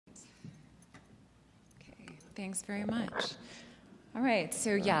Thanks very much. All right,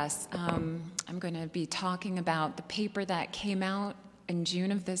 so yes, I'm going to be talking about the paper that came out in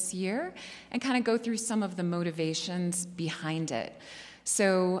June of this year and kind of go through some of the motivations behind it.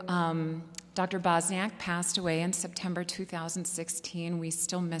 So Dr. Bosniak passed away in September 2016. We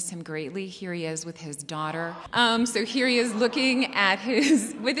still miss him greatly. Here he is with his daughter. So here he is looking at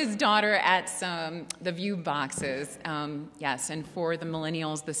with his daughter at the view boxes. Yes, and for the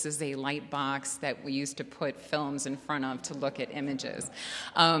millennials, this is a light box that we used to put films in front of to look at images.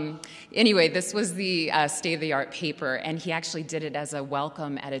 Anyway, this was the state-of-the-art paper, and he actually did it as a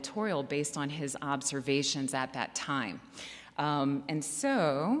welcome editorial based on his observations at that time. And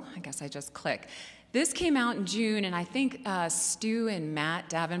so, I guess I just click. This came out in June, and I think Stu and Matt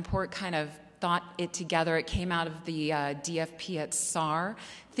Davenport kind of thought it together. It came out of the DFP at SAR,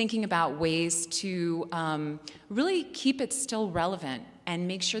 thinking about ways to really keep it still relevant and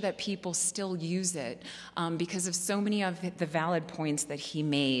make sure that people still use it because of so many of the valid points that he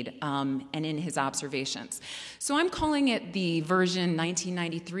made and in his observations. So I'm calling it the version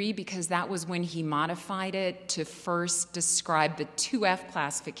 1993 because that was when he modified it to first describe the 2F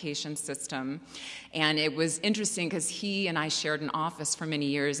classification system. And it was interesting because he and I shared an office for many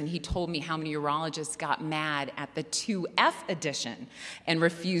years, and he told me how many urologists got mad at the 2F edition and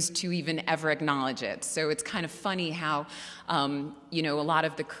refused to even ever acknowledge it. So it's kind of funny how, you know, a lot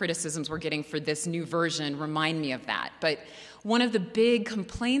of the criticisms we're getting for this new version remind me of that. But one of the big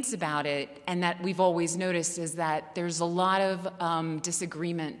complaints about it, and that we've always noticed, is that there's a lot of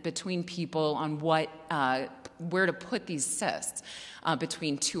disagreement between people on where to put these cysts.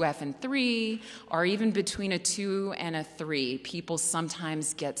 Between 2F and 3, or even between a 2 and a 3. People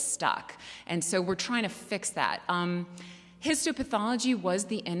sometimes get stuck. And so we're trying to fix that. Histopathology was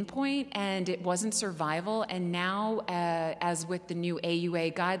the endpoint, and it wasn't survival. And now, as with the new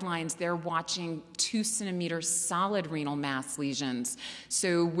AUA guidelines, they're watching 2-centimeter solid renal mass lesions.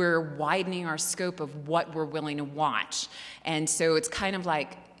 So we're widening our scope of what we're willing to watch. And so it's kind of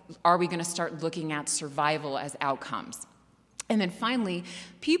like, are we going to start looking at survival as outcomes? And then finally,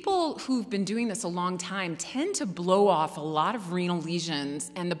 people who've been doing this a long time tend to blow off a lot of renal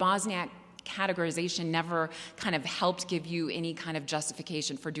lesions, and the Bosniak categorization never kind of helped give you any kind of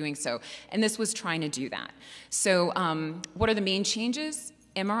justification for doing so. And this was trying to do that. So what are the main changes?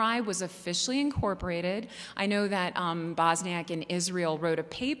 MRI was officially incorporated. I know that Bosniak and Israel wrote a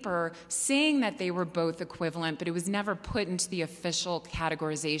paper saying that they were both equivalent, but it was never put into the official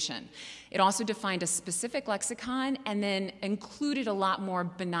categorization. It also defined a specific lexicon and then included a lot more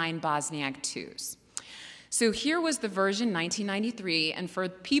benign Bosniak 2s. So here was the version 1993, and for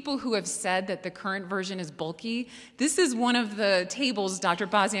people who have said that the current version is bulky, this is one of the tables Dr.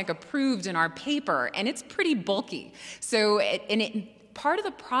 Bosniak approved in our paper, and it's pretty bulky. So, part of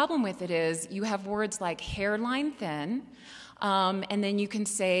the problem with it is you have words like hairline thin, and then you can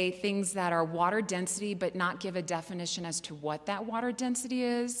say things that are water density but not give a definition as to what that water density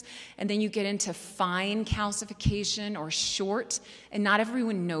is. And then you get into fine calcification or short, and not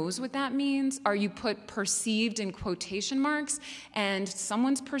everyone knows what that means. Or you put perceived in quotation marks, and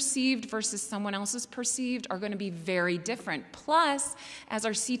someone's perceived versus someone else's perceived are going to be very different. Plus, as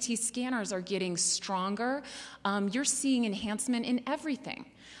our CT scanners are getting stronger, you're seeing enhancement in everything.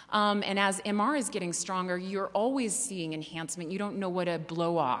 And as MR is getting stronger, you're always seeing enhancement. You don't know what to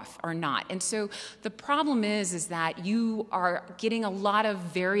blow off or not. And so the problem is that you are getting a lot of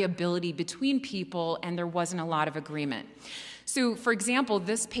variability between people, and there wasn't a lot of agreement. So, for example,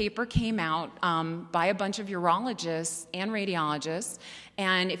 this paper came out by a bunch of urologists and radiologists.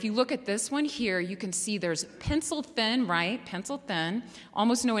 And if you look at this one here, you can see there's pencil thin, right? Pencil thin,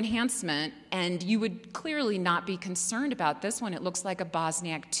 almost no enhancement. And you would clearly not be concerned about this one. It looks like a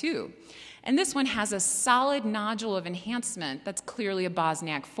Bosniak 2. And this one has a solid nodule of enhancement that's clearly a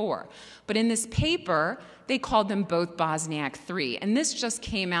Bosniak 4. But in this paper, they called them both Bosniak 3. And this just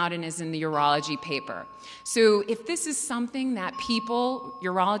came out and is in the urology paper. So if this is something that people,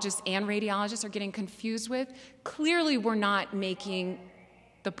 urologists and radiologists, are getting confused with, clearly we're not making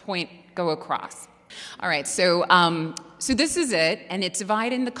the point go across. All right, so this is it, and it's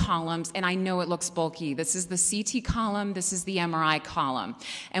divided into columns, and I know it looks bulky. This is the CT column, this is the MRI column.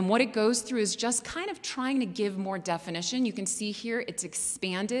 And what it goes through is just kind of trying to give more definition. You can see here it's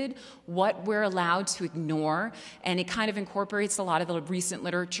expanded what we're allowed to ignore, and it kind of incorporates a lot of the recent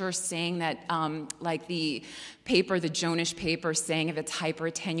literature saying that, like the paper, the Jonish paper, saying if it's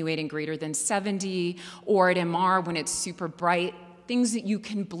hyperattenuating greater than 70, or at MR when it's super bright, things that you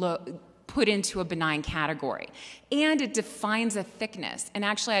can put into a benign category. And it defines a thickness. And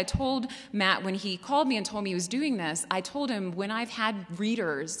actually, I told Matt when he called me and told me he was doing this, I told him when I've had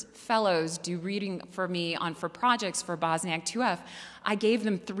readers, fellows, do reading for me for projects for Bosniak 2F, I gave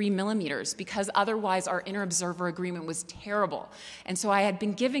them 3 millimeters because otherwise our inter-observer agreement was terrible. And so I had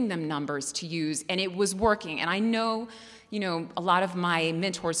been giving them numbers to use, and it was working. And I know, you know, a lot of my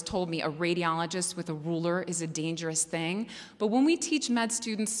mentors told me a radiologist with a ruler is a dangerous thing. But when we teach med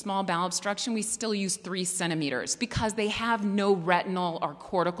students small bowel obstruction, we still use 3 centimeters because they have no retinal or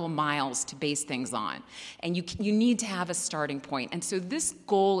cortical miles to base things on. And you need to have a starting point. And so this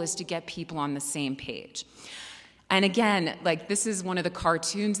goal is to get people on the same page. And again, like this is one of the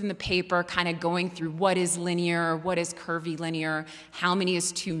cartoons in the paper kind of going through what is linear, what is curvilinear, how many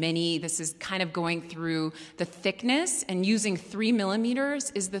is too many. This is kind of going through the thickness, and using 3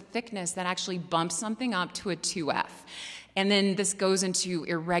 millimeters is the thickness that actually bumps something up to a 2F. And then this goes into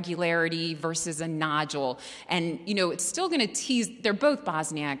irregularity versus a nodule. And, you know, it's still going to tease, they're both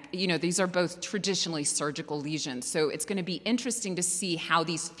Bosniak, you know, these are both traditionally surgical lesions. So it's going to be interesting to see how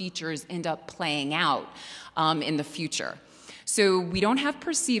these features end up playing out in the future. So we don't have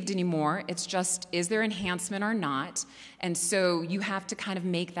perceived anymore. It's just, is there enhancement or not? And so you have to kind of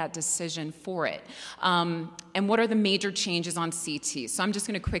make that decision for it. And what are the major changes on CT? So I'm just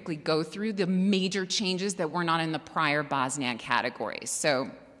going to quickly go through the major changes that were not in the prior Bosniak categories.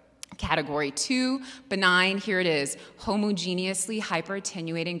 So Category 2, benign, here it is, homogeneously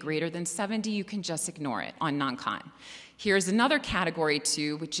hyperattenuating greater than 70, you can just ignore it on non-con. Here's another category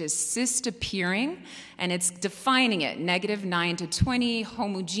 2, which is cyst appearing, and it's defining it, -9 to 20,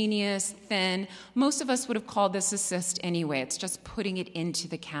 homogeneous, thin. Most of us would have called this a cyst anyway. It's just putting it into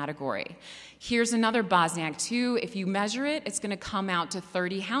the category. Here's another Bosniak 2. If you measure it, it's going to come out to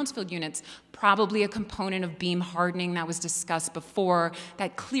 30 Hounsfield units, probably a component of beam hardening that was discussed before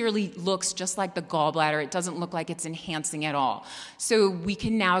that clearly looks just like the gallbladder. It doesn't look like it's enhancing at all. So we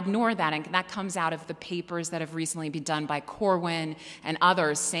can now ignore that, and that comes out of the papers that have recently been done by Corwin and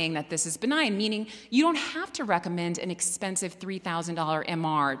others saying that this is benign, meaning you don't have to recommend an expensive $3,000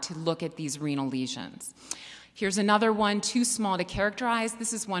 MR to look at these renal lesions. Here's another one, too small to characterize.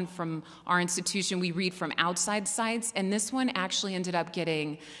 This is one from our institution. We read from outside sites, and this one actually ended up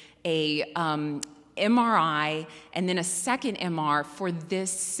getting a MRI and then a second MR for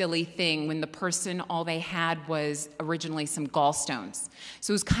this silly thing when the person, all they had was originally some gallstones.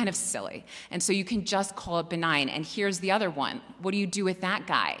 So it was kind of silly. And so you can just call it benign. And here's the other one. What do you do with that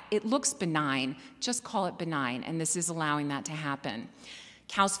guy? It looks benign. Just call it benign. And this is allowing that to happen.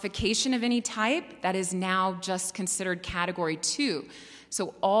 Calcification of any type, that is now just considered category 2.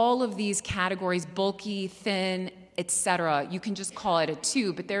 So all of these categories, bulky, thin, etc., you can just call it a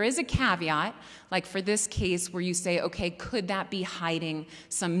 2, but there is a caveat, like for this case where you say, okay, could that be hiding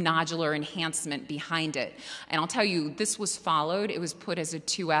some nodular enhancement behind it? And I'll tell you, this was followed. It was put as a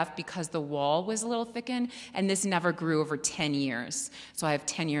 2F because the wall was a little thickened, and this never grew over 10 years. So I have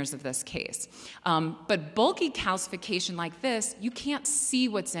 10 years of this case. But bulky calcification like this, you can't see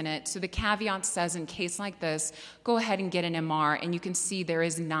what's in it, so the caveat says in case like this, go ahead and get an MR, and you can see there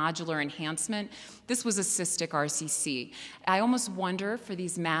is nodular enhancement. This was a cystic RCC. I almost wonder for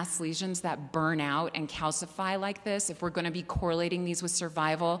these mass lesions that burn out and calcify like this, if we're going to be correlating these with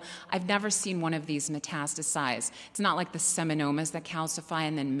survival. I've never seen one of these metastasize. It's not like the seminomas that calcify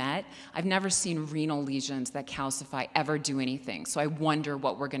and then met. I've never seen renal lesions that calcify ever do anything. So I wonder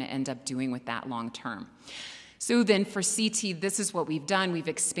what we're going to end up doing with that long term. So then for CT, this is what we've done. We've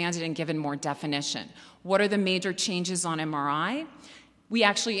expanded and given more definition. What are the major changes on MRI? We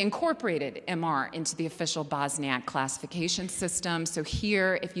actually incorporated MR into the official Bosniak classification system. So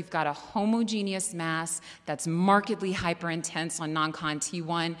here, if you've got a homogeneous mass that's markedly hyperintense on non-con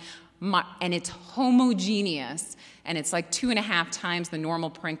T1, and it's homogeneous, and it's like 2.5 times the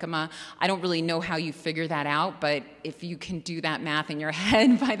normal parenchyma. I don't really know how you figure that out, but if you can do that math in your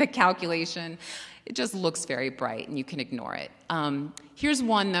head by the calculation, it just looks very bright, and you can ignore it. Here's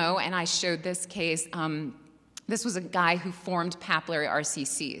one, though, and I showed this case. This was a guy who formed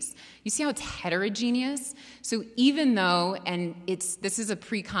PapillaryRCCs. You see how it's heterogeneous? So even though, and this is a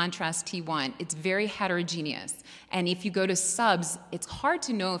pre-contrast T1, it's very heterogeneous. And if you go to subs, it's hard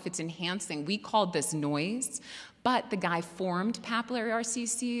to know if it's enhancing. We called this noise, but the guy formed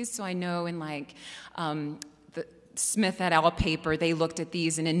PapillaryRCCs, so I know in like the Smith et al. Paper, they looked at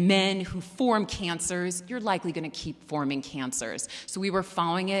these, and in men who form cancers, you're likely going to keep forming cancers. So we were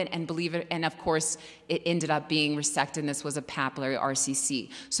following it, and believe it, and of course, it ended up being resected, and this was a papillary RCC.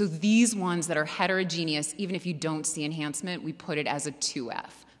 So these ones that are heterogeneous, even if you don't see enhancement, we put it as a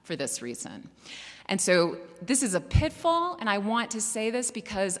 2F. for this reason. And so this is a pitfall, and I want to say this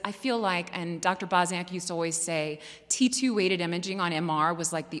because I feel like, and Dr. Bosniak used to always say, T2weighted imaging on MR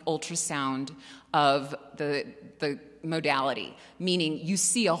was like the ultrasound of the modality, meaning you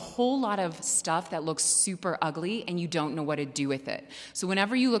see a whole lot of stuff that looks super ugly and you don't know what to do with it. So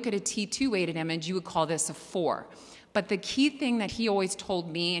whenever you look at a T2weighted image, you would call this a 4. But the key thing that he always told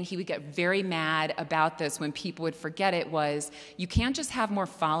me, and he would get very mad about this when people would forget it, was you can't just have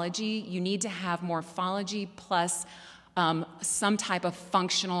morphology, you need to have morphology plus some type of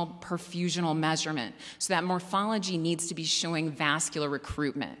functional perfusional measurement. So that morphology needs to be showing vascular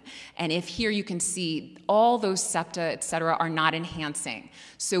recruitment. And if here you can see all those septa, et cetera, are not enhancing.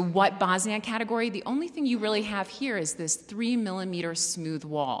 So what Bosniak category? The only thing you really have here is this 3 millimeter smooth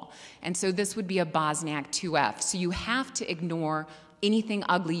wall. And so this would be a Bosniak 2F. So you have to ignore anything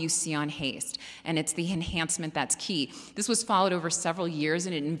ugly you see on HASTE, and it's the enhancement that's key. This was followed over several years,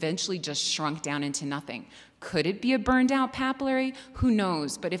 and it eventually just shrunk down into nothing. Could it be a burned out papillary? Who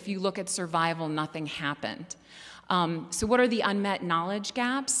knows? But if you look at survival, nothing happened. So what are the unmet knowledge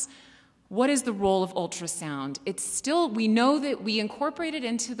gaps? What is the role of ultrasound? It's still, we know that we incorporate it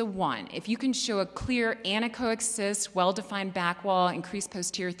into the 1. If you can show a clear anechoic cyst, well-defined back wall, increased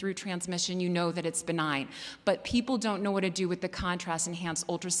posterior through transmission, you know that it's benign. But people don't know what to do with the contrast-enhanced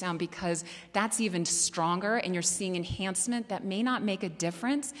ultrasound because that's even stronger, and you're seeing enhancement that may not make a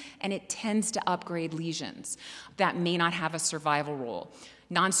difference, and it tends to upgrade lesions that may not have a survival role.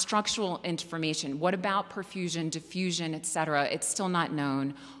 Non-structural information, what about perfusion, diffusion, et cetera? It's still not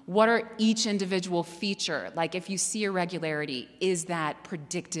known. What are each individual feature? Like if you see irregularity, is that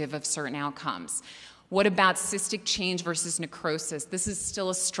predictive of certain outcomes? What about cystic change versus necrosis? This is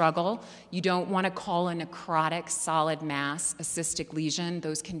still a struggle. You don't want to call a necrotic solid mass a cystic lesion.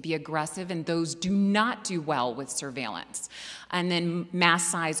 Those can be aggressive, and those do not do well with surveillance. And then mass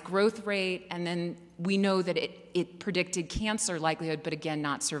size growth rate, and then we know that it predicted cancer likelihood, but again,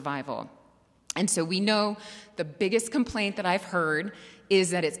 not survival. And so we know the biggest complaint that I've heard is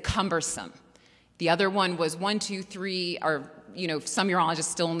that it's cumbersome. The other one was 1, 2, 3, or some urologists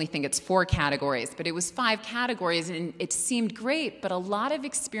still only think it's 4 categories, but it was 5 categories, and it seemed great, but a lot of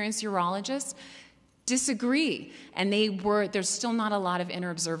experienced urologists disagree, and there's still not a lot of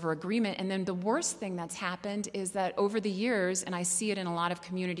inter-observer agreement. And then the worst thing that's happened is that over the years, and I see it in a lot of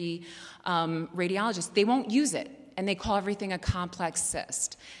community radiologists, they won't use it, and they call everything a complex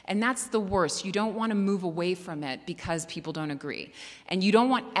cyst. And that's the worst. You don't want to move away from it because people don't agree. And you don't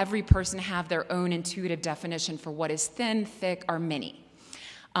want every person to have their own intuitive definition for what is thin, thick, or mini.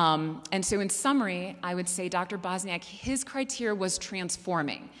 And so in summary, I would say Dr. Bosniak, his criteria was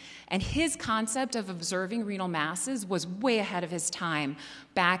transforming. And his concept of observing renal masses was way ahead of his time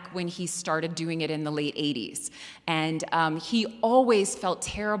back when he started doing it in the late 80s. And he always felt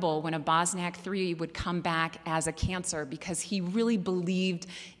terrible when a Bosniak 3 would come back as a cancer because he really believed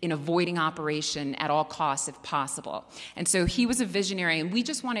in avoiding operation at all costs if possible. And so he was a visionary, and we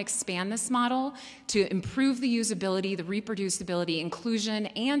just want to expand this model to improve the usability, the reproducibility, inclusion,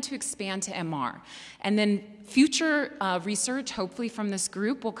 and to expand to MR. And then future research, hopefully from this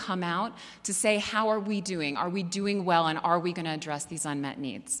group, will come out to say, how are we doing? Are we doing well, and are we going to address these unmet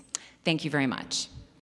needs? Thank you very much.